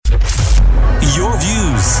Your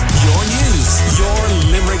views, your news, your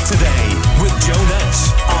Limerick Today with Joe Nash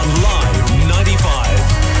on Live 95.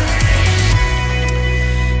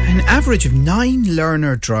 An average of 9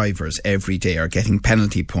 learner drivers every day are getting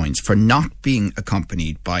penalty points for not being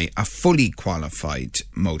accompanied by a fully qualified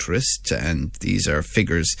motorist, and these are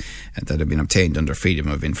figures that have been obtained under Freedom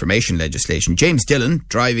of Information legislation. James Dillon,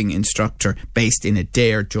 driving instructor based in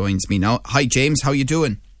Adair, joins me now. Hi James, how you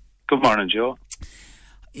doing? Good morning, Joe.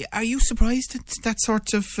 Are you surprised at that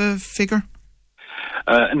sort of figure?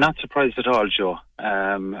 Not surprised at all, Joe.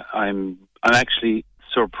 I'm actually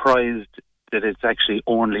surprised that it's actually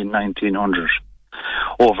only 1,900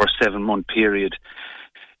 over a 7-month period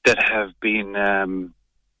that have been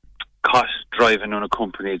caught driving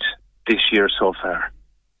unaccompanied this year so far.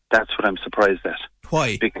 That's what I'm surprised at.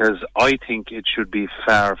 Why? Because I think it should be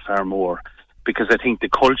far, far more. Because I think the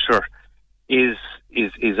culture is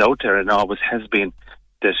out there and always has been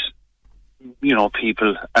that, you know,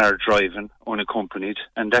 people are driving unaccompanied,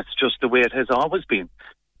 and that's just the way it has always been.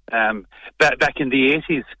 Back in the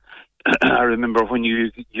 80s, I remember when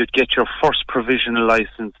you'd get your first provisional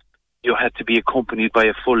licence, you had to be accompanied by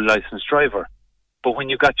a full licensed driver. But when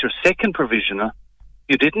you got your second provisional,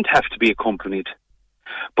 you didn't have to be accompanied.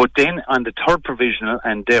 But then on the third provisional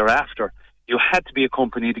and thereafter, you had to be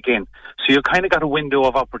accompanied again. So you kind of got a window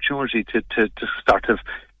of opportunity to start to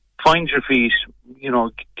find your feet, you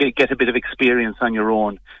know, get a bit of experience on your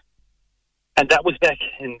own. And that was back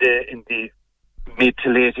in the mid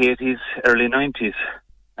to late 80s, early 90s.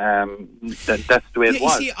 That's the way it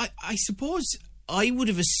was. You see, I suppose I would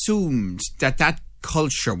have assumed that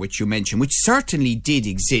culture which you mentioned, which certainly did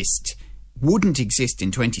exist, wouldn't exist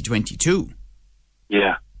in 2022.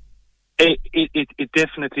 Yeah, it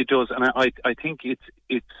definitely does, and I think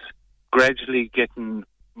it's gradually getting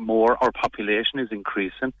more. Our population is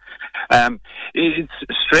increasing. It's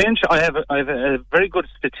strange. I have a very good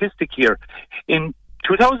statistic here. In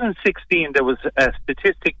 2016, there was a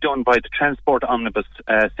statistic done by the Transport Omnibus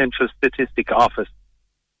Central Statistic Office,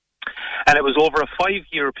 and it was over a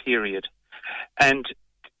 5-year period. And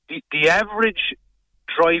the average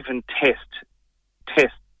driving tests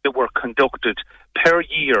that were conducted per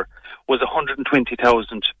year was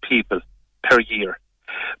 120,000 people per year.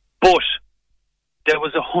 But there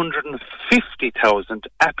was 150,000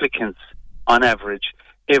 applicants on average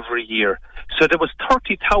every year. So there was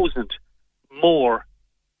 30,000 more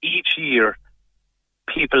each year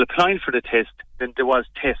people applying for the test than there was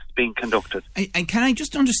tests being conducted. And can I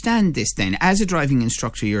just understand this then, as a driving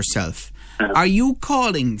instructor yourself, are you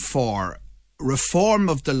calling for reform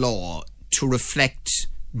of the law to reflect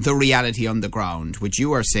the reality on the ground, which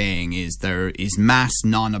you are saying is there is mass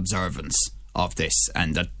non-observance of this,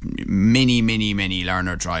 and that many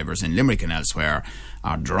learner drivers in Limerick and elsewhere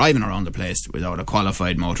are driving around the place without a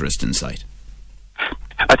qualified motorist in sight?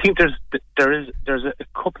 I think there's a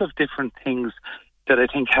couple of different things that I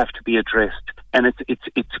think have to be addressed, and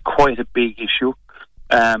it's quite a big issue.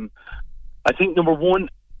 I think number one,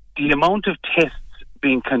 the amount of tests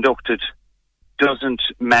being conducted doesn't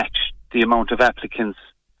match the amount of applicants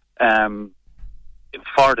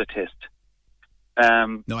for the test.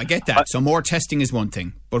 No, I get that. So more testing is one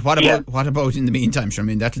thing, but what about in the meantime? Sure, I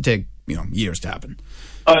mean that'll take years to happen.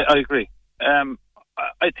 I agree.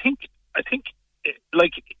 I think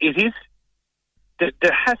like it is.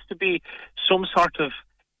 There has to be some sort of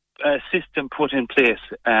system put in place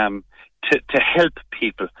to help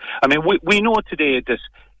people. I mean, we know today that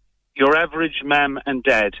your average mum and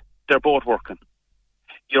dad, they're both working.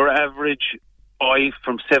 Your average boy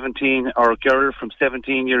from 17 or girl from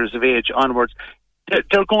 17 years of age onwards,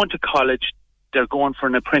 they're going to college, they're going for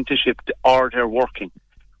an apprenticeship, or they're working,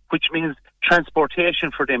 which means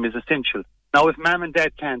transportation for them is essential. Now, if mum and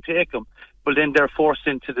dad can't take them, well, then they're forced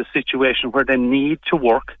into the situation where they need to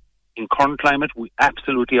work. In current climate, we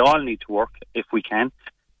absolutely all need to work if we can.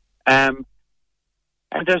 And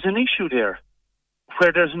there's an issue there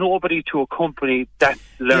where there's nobody to accompany that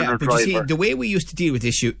learner driver. You see, the way we used to deal with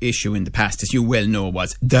this issue in the past, as you well know,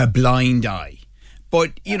 was the blind eye.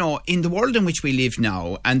 But, in the world in which we live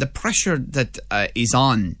now, and the pressure that is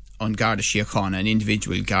on Garda Síochána, an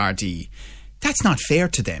individual Gardaí, that's not fair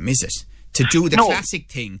to them, is it? To do the classic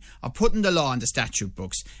thing of putting the law in the statute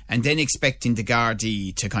books and then expecting the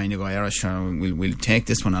Gardaí to kind of go, we'll take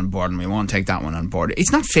this one on board and we won't take that one on board.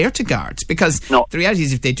 It's not fair to guards, because the reality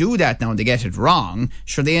is if they do that now and they get it wrong,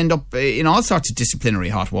 sure, they end up in all sorts of disciplinary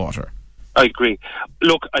hot water. I agree.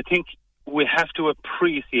 Look, I think we have to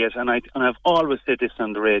appreciate, and I've always said this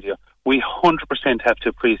on the radio, we 100% have to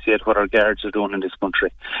appreciate what our guards are doing in this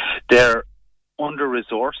country. They're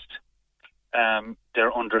under-resourced.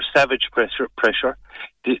 they're under savage pressure.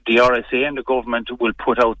 The RSA and the government will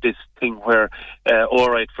put out this thing where, all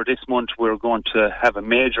right, for this month we're going to have a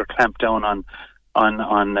major clampdown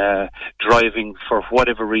on driving for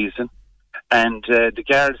whatever reason. And the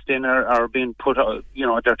guards then are being put out,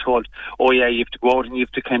 they're told, oh yeah, you have to go out and you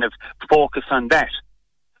have to kind of focus on that.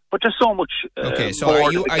 But there's so much. Okay, so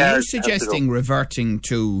are you suggesting reverting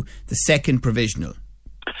to the second provisional?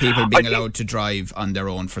 People being allowed to drive on their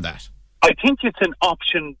own for that? I think it's an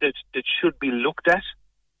option that should be looked at.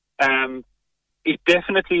 It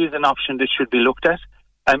definitely is an option that should be looked at.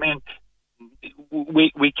 I mean,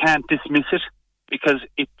 we can't dismiss it because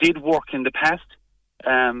it did work in the past.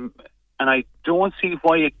 And I don't see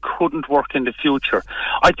why it couldn't work in the future.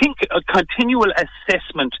 I think a continual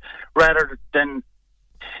assessment rather than...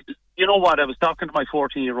 You know what? I was talking to my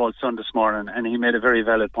 14-year-old son this morning, and he made a very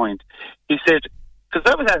valid point. He said,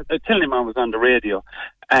 because I was telling him I was on the radio,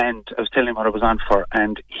 and I was telling him what I was on for,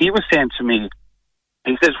 and he was saying to me,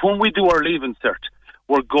 he says, when we do our Leaving Cert,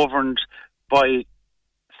 we're governed by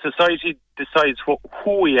society decides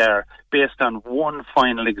who we are based on one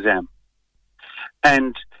final exam.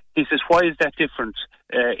 And he says, why is that different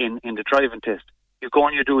in the driving test? You go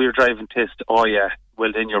and you do your driving test, oh yeah,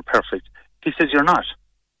 well then you're perfect. He says, you're not.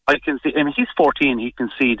 I can see. I mean, he's 14. He can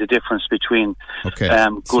see the difference between good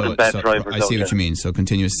and bad drivers. I see what you mean. So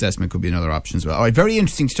continuous assessment could be another option as well. All right, very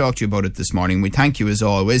interesting to talk to you about it this morning. We thank you as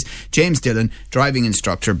always, James Dillon, driving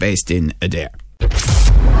instructor based in Adair.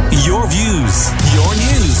 Your views, your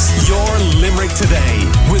news, your Limerick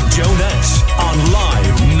Today with Joe Nash on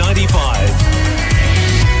Live 95.